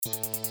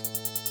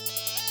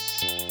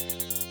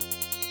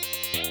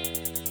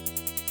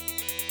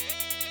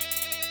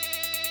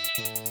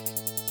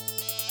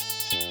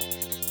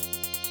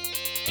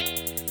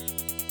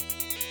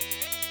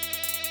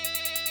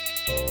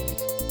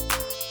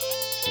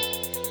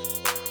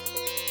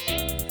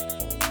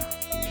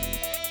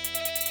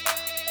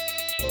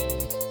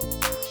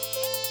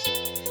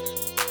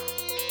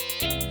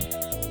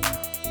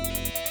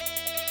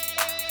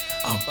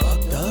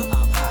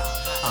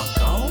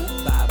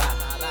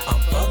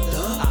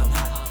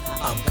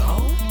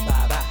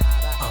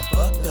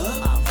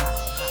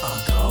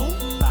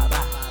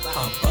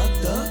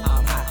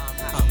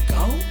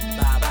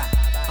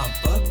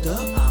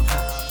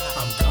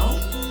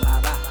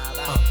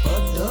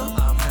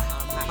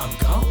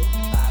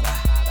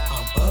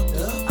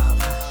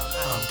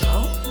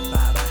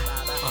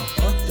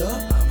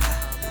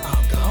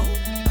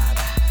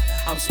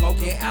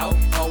smoking out,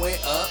 pulling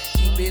up,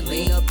 keep it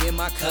lean up in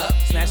my cup,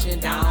 smashing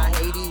down on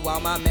 80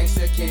 while my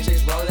Mexican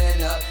chicks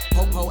rolling up.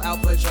 Popo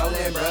out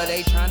patrolling, bruh,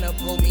 they tryna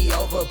pull me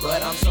over,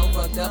 but I'm so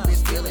fucked up,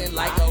 it's feeling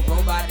like a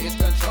robot is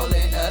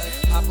controlling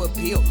us. Pop a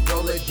pill,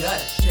 roll a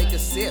dust, take a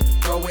sip,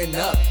 throwing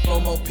up,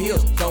 4 more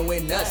pills,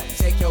 going nuts.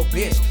 Take your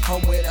bitch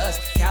home with us,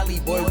 Cali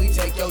boy, we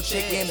take your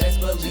chicken, best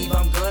believe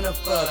I'm gonna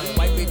fuck.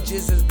 White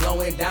bitches is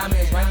blowing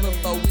diamonds right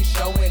before we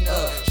showing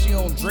up. She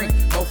don't drink,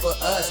 more for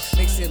us,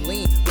 mixing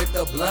lean with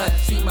the blunt.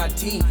 See my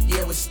team,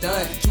 yeah, was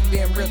stunned, too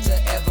damn real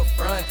to ever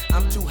front.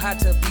 I'm too hot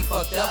to be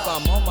fucked up,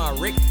 I'm on my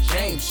Rick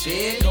James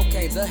shit.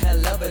 Cocaine's a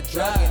hell of a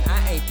drug and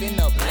I ain't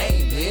finna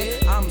blame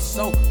it. I'm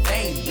so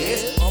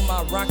famous, on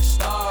my rock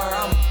star,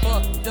 I'm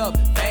fucked up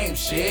fame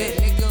shit.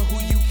 Nigga, who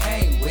you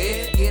came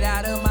with? Get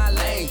out of my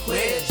lane,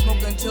 quit.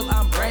 Smoke until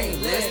I'm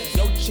brainless.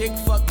 Yo chick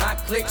fuck my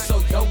clique, so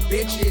yo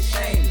bitch is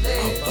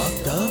shameless. I'm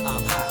fucked up,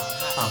 I'm high,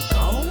 I'm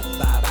gone,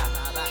 bye bye.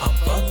 I'm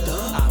fucked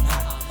up, I'm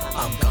high,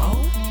 I'm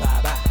gone,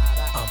 bye bye.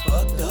 I'm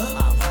fucked up,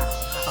 I'm high,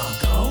 I'm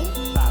gone,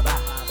 bye bye.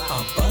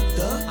 I'm fucked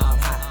up, I'm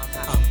high,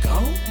 I'm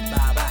gone,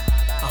 bye bye.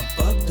 I'm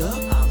fucked up,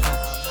 I'm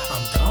high,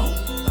 I'm gone,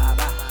 bye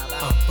bye.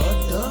 I'm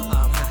fucked up,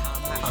 I'm high,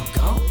 I'm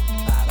gone,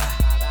 bye bye.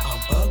 I'm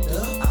fucked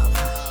up, I'm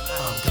high,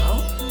 I'm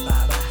gone,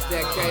 bye bye.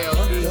 That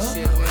KOD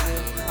shit, nigga.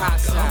 Hot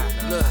shot,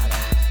 look.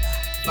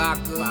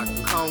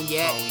 Vodka,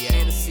 cognac,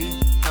 Hennessy,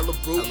 hella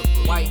brew,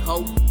 white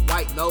hoe,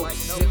 white nose,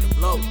 shit to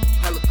blow,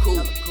 hella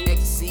cool.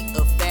 Ecstasy,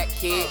 a fat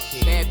kid,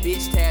 bad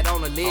bitch tad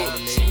on her leg.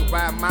 She can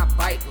ride my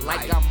bike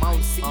like I'm on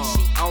the seat.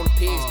 She on the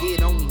pigs,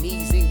 get on your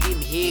knees and give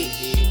me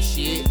head.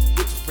 Shit with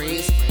your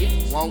friends,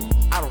 if you want,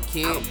 I don't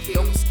care.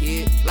 Don't be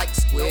scared, like a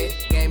square.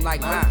 Game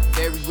like mine,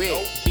 very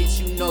red. Bitch,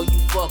 you know you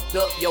fucked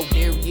up, yo,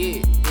 there he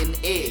is in the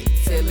air,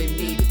 telling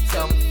me to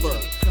tell me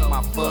fuck.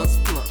 My funds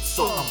plump,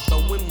 so I'm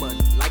throwing money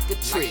like a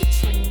trick.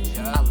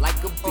 I like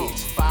a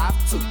bitch,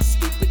 5'2",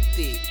 stupid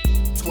thick,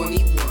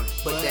 21,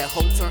 but that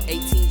hoe turned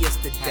 18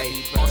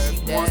 yesterday. All she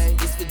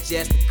wants is for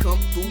just to come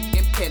through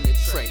and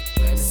penetrate.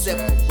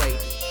 Separated,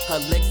 her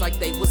legs like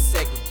they were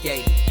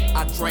segregated.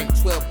 I drank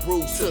 12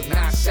 brews, took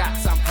 9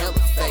 shots, I'm hella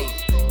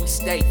faded. We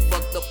stay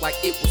fucked up like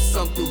it was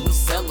something we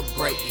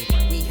celebrating.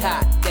 We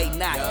hot, they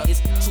not,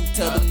 it's the truth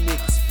to the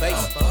niggas' face.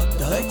 I'm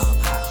fucked up, I'm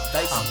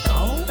high, I'm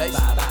gone, bye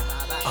bye.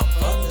 I'm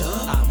fucked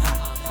up, I'm high,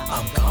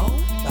 I'm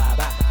gone, bye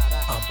bye.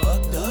 I'm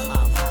fucked up,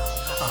 I'm